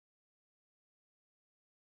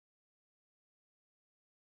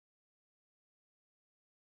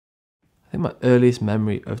I think my earliest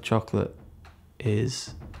memory of chocolate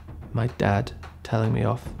is my dad telling me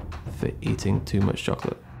off for eating too much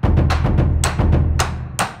chocolate.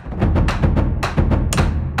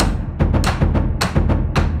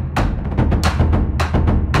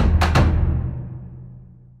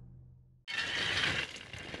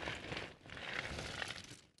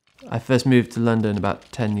 I first moved to London about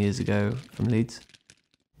 10 years ago from Leeds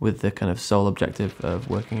with the kind of sole objective of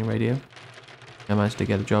working in radio. I managed to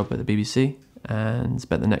get a job at the BBC and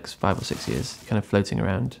spent the next 5 or 6 years kind of floating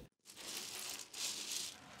around.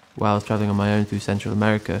 While I was travelling on my own through Central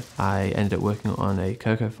America, I ended up working on a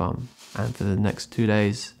cocoa farm, and for the next 2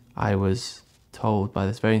 days I was told by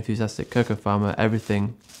this very enthusiastic cocoa farmer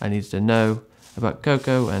everything I needed to know about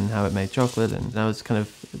cocoa and how it made chocolate, and I was kind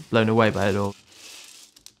of blown away by it all.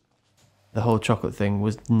 The whole chocolate thing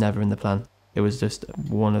was never in the plan. It was just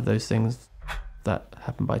one of those things that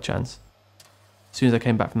happened by chance. As soon as I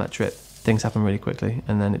came back from that trip, things happened really quickly,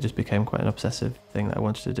 and then it just became quite an obsessive thing that I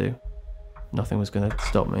wanted to do. Nothing was going to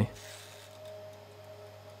stop me.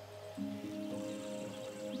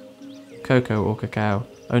 Cocoa or cacao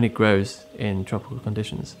only grows in tropical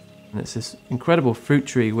conditions. And it's this incredible fruit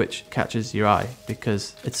tree which catches your eye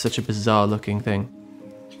because it's such a bizarre looking thing.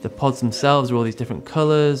 The pods themselves are all these different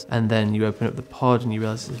colours, and then you open up the pod and you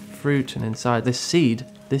realise there's fruit, and inside this seed,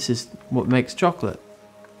 this is what makes chocolate.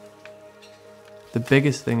 The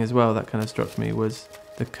biggest thing as well that kind of struck me was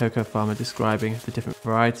the cocoa farmer describing the different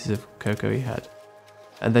varieties of cocoa he had.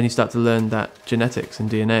 And then you start to learn that genetics and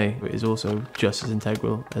DNA is also just as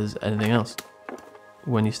integral as anything else.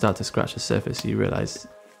 When you start to scratch the surface, you realise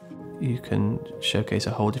you can showcase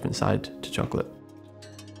a whole different side to chocolate.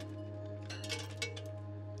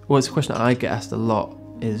 Well, it's a question I get asked a lot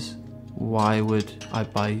is, why would I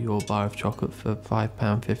buy your bar of chocolate for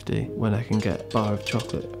 £5.50 when I can get a bar of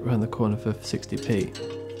chocolate around the corner for 60p?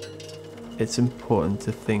 It's important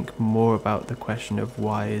to think more about the question of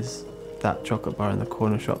why is that chocolate bar in the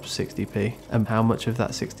corner shop 60p, and how much of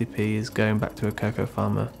that 60p is going back to a cocoa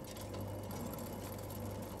farmer.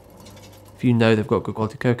 If you know they've got good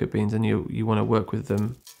quality cocoa beans and you want to work with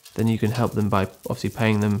them, then you can help them by obviously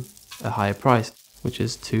paying them a higher price, which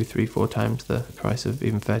is 2, 3, 4 times the price of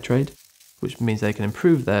even FairTrade, which means they can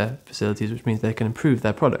improve their facilities, which means they can improve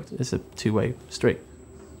their product. It's a two-way street.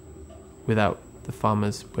 Without the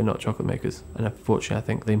farmers, we're not chocolate makers, and unfortunately I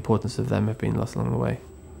think the importance of them have been lost along the way.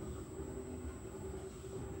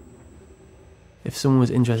 If someone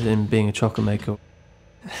was interested in being a chocolate maker,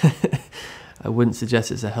 I wouldn't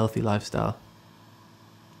suggest it's a healthy lifestyle.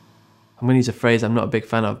 I'm going to use a phrase I'm not a big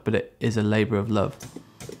fan of, but it is a labour of love.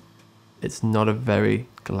 It's not a very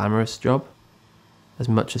glamorous job. As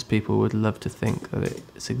much as people would love to think that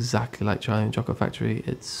it's exactly like Charlie and the Chocolate Factory,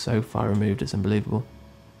 it's so far removed, it's unbelievable.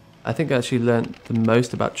 I think I actually learnt the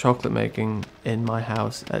most about chocolate making in my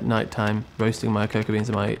house at night time, roasting my cocoa beans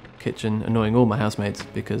in my kitchen, annoying all my housemates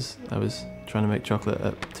because I was trying to make chocolate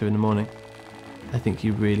at 2 in the morning. I think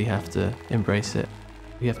you really have to embrace it.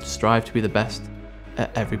 You have to strive to be the best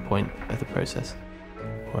at every point of the process,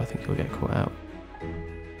 or I think you'll get caught out.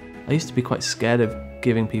 I used to be quite scared of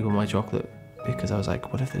giving people my chocolate because I was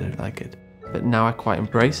like, what if they don't like it? But now I quite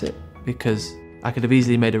embrace it because I could have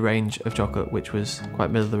easily made a range of chocolate which was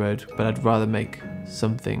quite middle of the road, but I'd rather make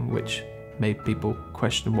something which made people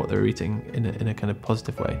question what they were eating in a kind of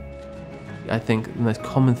positive way. I think the most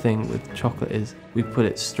common thing with chocolate is we put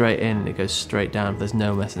it straight in and it goes straight down, there's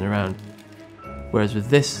no messing around. Whereas with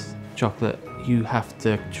this chocolate, you have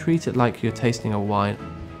to treat it like you're tasting a wine.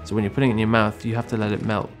 So when you're putting it in your mouth, you have to let it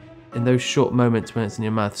melt. In those short moments when it's in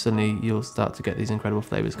your mouth, suddenly you'll start to get these incredible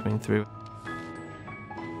flavours coming through.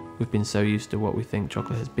 We've been so used to what we think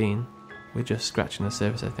chocolate has been, we're just scratching the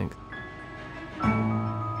surface, I think.